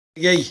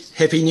Yay,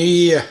 Happy New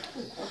Year.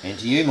 And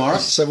to you,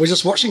 Morris. So we're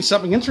just watching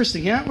something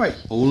interesting, aren't we?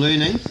 All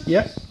learning.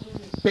 Yep.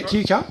 Back to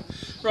you, Karl.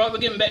 Right, we're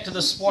getting back to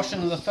this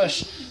washing of the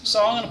fish.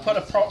 So I'm going to put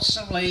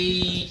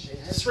approximately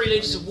 3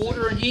 litres of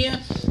water in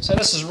here. So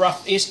this is a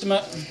rough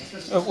estimate.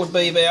 It would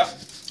be about,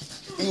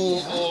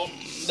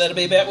 that'll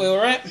be about where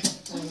we're at.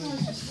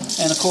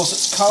 And of course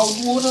it's cold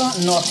water,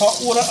 not hot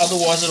water,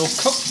 otherwise it'll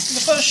cook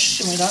the fish,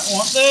 and we don't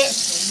want that.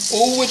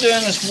 All we're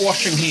doing is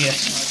washing here.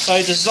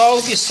 So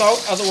dissolve your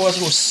salt, otherwise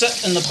it will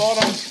sit in the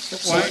bottom.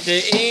 It won't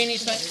do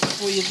anything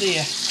for you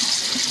there.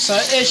 So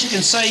as you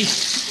can see,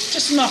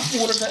 just enough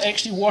water to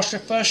actually wash the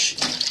fish.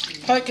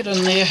 Poke it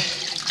in there,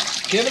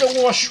 give it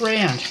a wash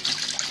round.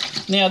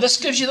 Now this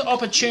gives you the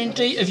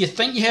opportunity, if you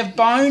think you have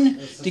bone,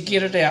 to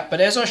get it out.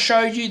 But as I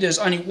showed you, there's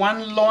only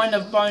one line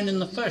of bone in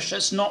the fish.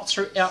 It's not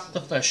throughout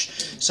the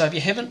fish. So if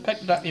you haven't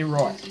picked it up, you're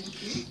right.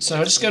 So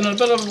I'm just going to a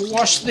bit of a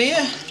wash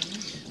there.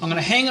 I'm going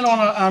to hang it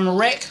on a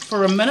rack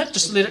for a minute,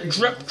 just let it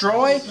drip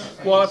dry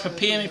while I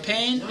prepare my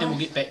pan, and we'll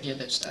get back to you at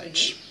that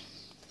stage.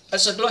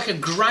 It's like a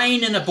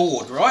grain in a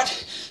board, right?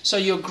 So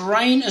your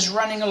grain is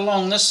running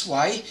along this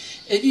way.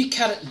 If you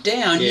cut it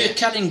down, you're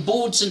cutting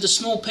boards into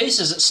small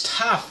pieces. It's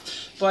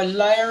tough. By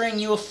layering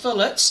your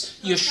fillets,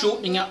 you're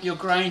shortening up your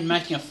grain,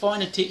 making a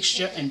finer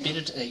texture and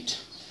better to eat.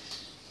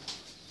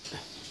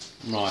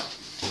 Right.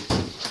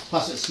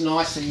 Plus it's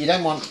nice that you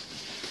don't want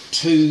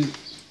too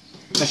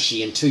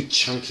fishy and too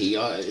chunky.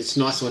 It's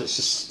nice when it's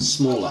just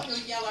smaller. I've got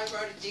a yellow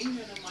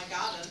rhododendron in my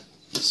garden.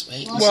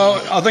 Sweet.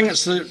 Well, I think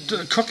it's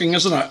the cooking,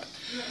 isn't it?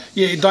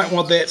 Yeah, you don't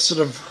want that sort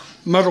of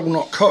middle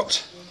not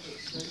cooked.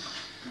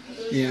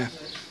 Yeah.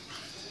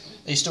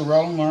 Are you still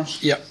rolling,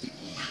 Morris? Yep.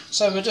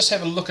 So we'll just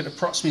have a look at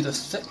approximately the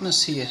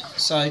thickness here.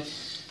 So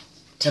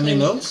How many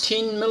mils?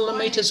 10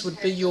 millimetres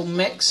would be your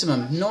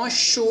maximum. Nice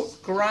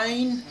short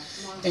grain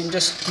and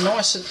just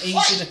nice and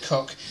easy to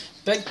cook.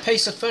 Big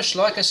piece of fish,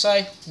 like I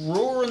say,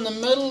 raw in the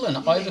middle and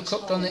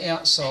overcooked on the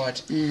outside.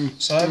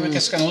 So we're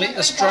just going to let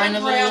this drain a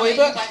little wee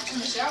bit.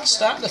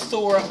 Start to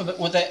thaw up a bit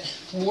with that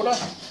water.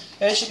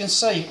 As you can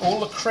see, all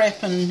the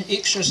crap and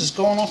extras has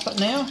gone off it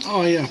now.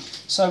 Oh, yeah.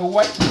 So we'll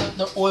wait for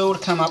the oil to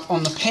come up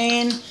on the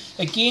pan.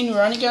 Again,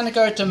 we're only going to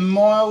go to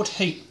mild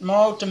heat,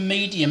 mild to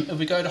medium. If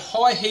we go to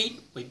high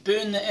heat, we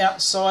burn the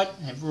outside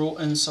and have raw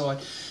inside.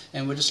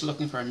 And we're just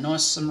looking for a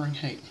nice simmering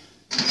heat.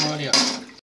 Rightio.